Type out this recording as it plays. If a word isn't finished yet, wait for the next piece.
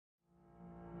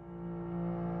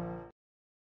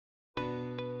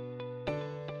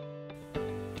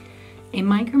A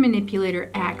micromanipulator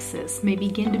axis may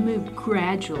begin to move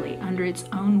gradually under its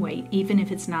own weight even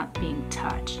if it's not being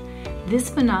touched. This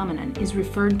phenomenon is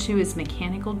referred to as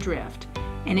mechanical drift,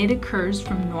 and it occurs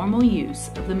from normal use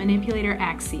of the manipulator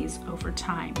axes over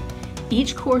time.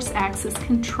 Each coarse axis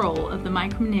control of the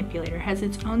micromanipulator has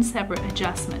its own separate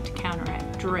adjustment to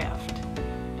counteract drift.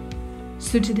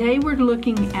 So today we're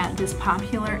looking at this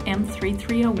popular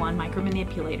M3301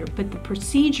 Micromanipulator, but the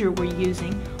procedure we're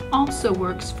using also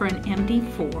works for an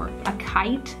MD4, a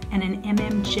kite, and an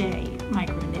MMJ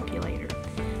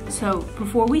micromanipulator. So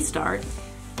before we start,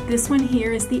 this one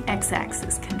here is the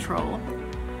x-axis control,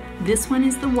 this one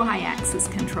is the y-axis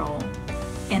control,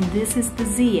 and this is the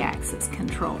z-axis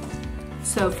control.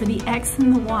 So for the x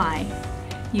and the y,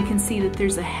 you can see that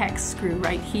there's a hex screw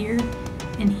right here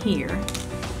and here.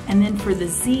 And then for the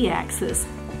z-axis,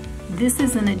 this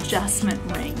is an adjustment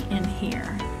ring in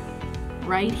here,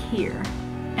 right here.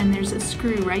 And there's a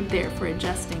screw right there for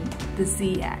adjusting the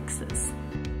z-axis.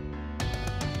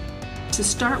 To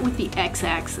start with the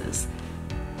x-axis,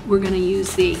 we're going to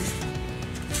use the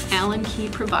Allen key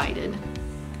provided,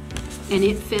 and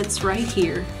it fits right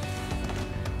here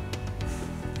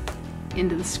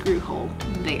into the screw hole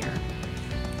there.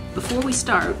 Before we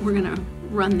start, we're going to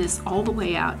run this all the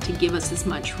way out to give us as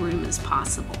much room as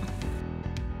possible.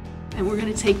 And we're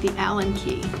going to take the Allen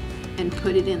key and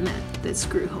put it in that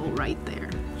screw hole right there.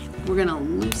 We're going to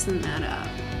loosen that up.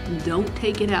 Don't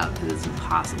take it out because it's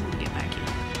impossible to get back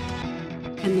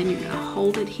in. And then you're going to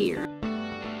hold it here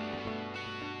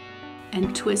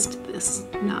and twist this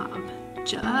knob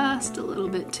just a little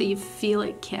bit till you feel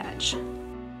it catch.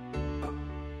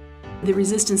 The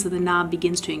resistance of the knob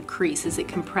begins to increase as it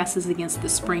compresses against the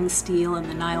spring steel and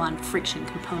the nylon friction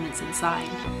components inside.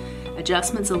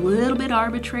 Adjustment's a little bit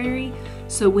arbitrary,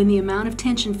 so when the amount of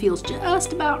tension feels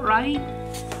just about right,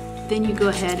 then you go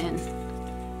ahead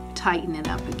and tighten it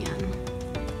up again.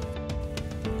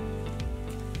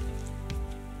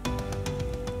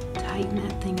 Tighten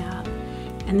that thing up,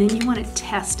 and then you want to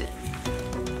test it.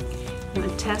 You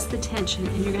want to test the tension,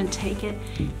 and you're going to take it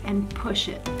and push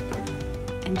it.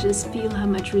 And just feel how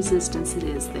much resistance it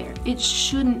is there. It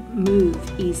shouldn't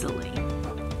move easily,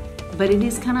 but it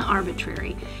is kind of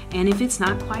arbitrary. And if it's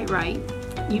not quite right,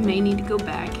 you may need to go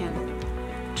back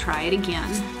and try it again.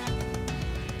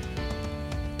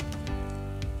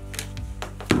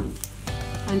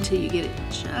 Until you get it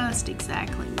just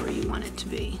exactly where you want it to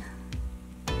be.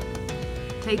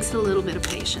 Takes a little bit of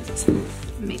patience.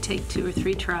 It may take 2 or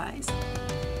 3 tries.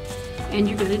 And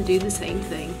you're going to do the same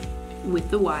thing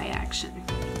with the Y action.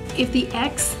 If the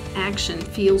X action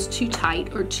feels too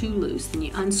tight or too loose, then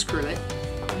you unscrew it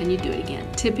and you do it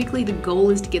again. Typically the goal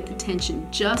is to get the tension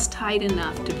just tight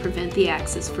enough to prevent the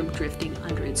axis from drifting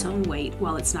under its own weight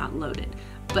while it's not loaded,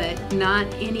 but not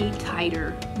any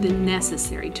tighter than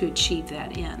necessary to achieve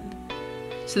that end.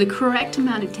 So the correct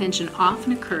amount of tension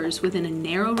often occurs within a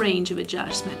narrow range of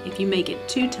adjustment. If you make it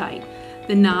too tight,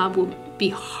 the knob will be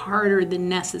harder than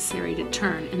necessary to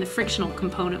turn and the frictional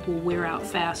component will wear out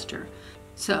faster.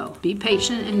 So be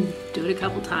patient and do it a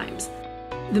couple times.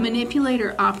 The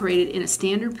manipulator operated in a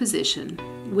standard position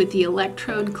with the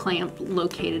electrode clamp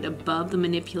located above the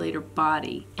manipulator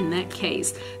body. In that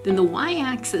case, then the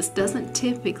y-axis doesn't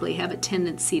typically have a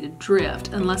tendency to drift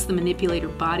unless the manipulator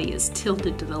body is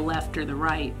tilted to the left or the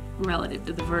right relative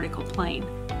to the vertical plane.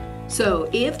 So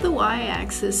if the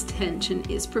y-axis tension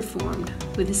is performed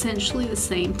with essentially the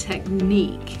same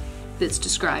technique that's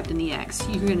described in the X,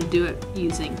 you're going to do it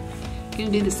using You're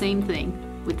going to do the same thing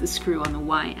with the screw on the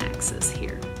y-axis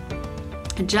here.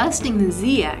 Adjusting the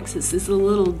z-axis is a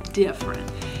little different.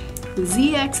 The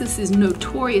z-axis is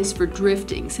notorious for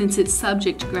drifting since it's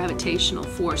subject to gravitational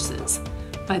forces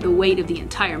by the weight of the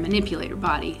entire manipulator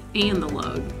body and the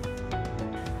load.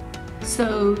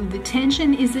 So the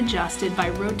tension is adjusted by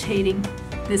rotating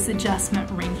this adjustment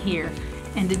ring here,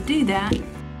 and to do that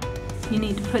you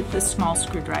need to put the small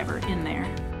screwdriver in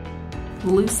there,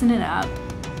 loosen it up,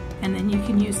 and then you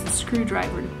can use the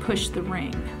screwdriver to push the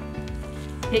ring.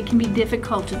 It can be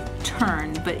difficult to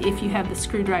turn, but if you have the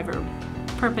screwdriver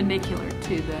perpendicular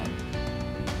to the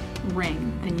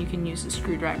ring, then you can use the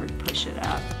screwdriver to push it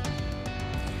up.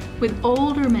 With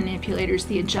older manipulators,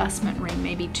 the adjustment ring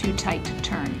may be too tight to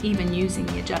turn, even using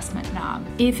the adjustment knob.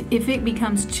 If it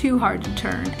becomes too hard to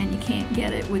turn and you can't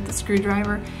get it with the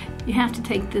screwdriver, you have to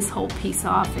take this whole piece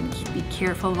off and be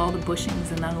careful of all the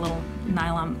bushings and the little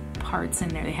nylon parts in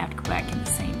there. They have to go back in the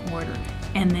same order,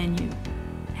 and then you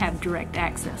have direct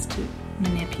access to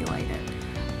manipulate it.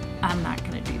 I'm not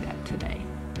going to do that today.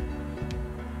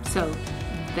 So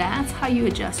that's how you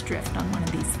adjust drift on one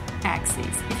of these axes.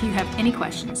 If you have any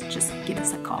questions, just give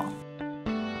us a call.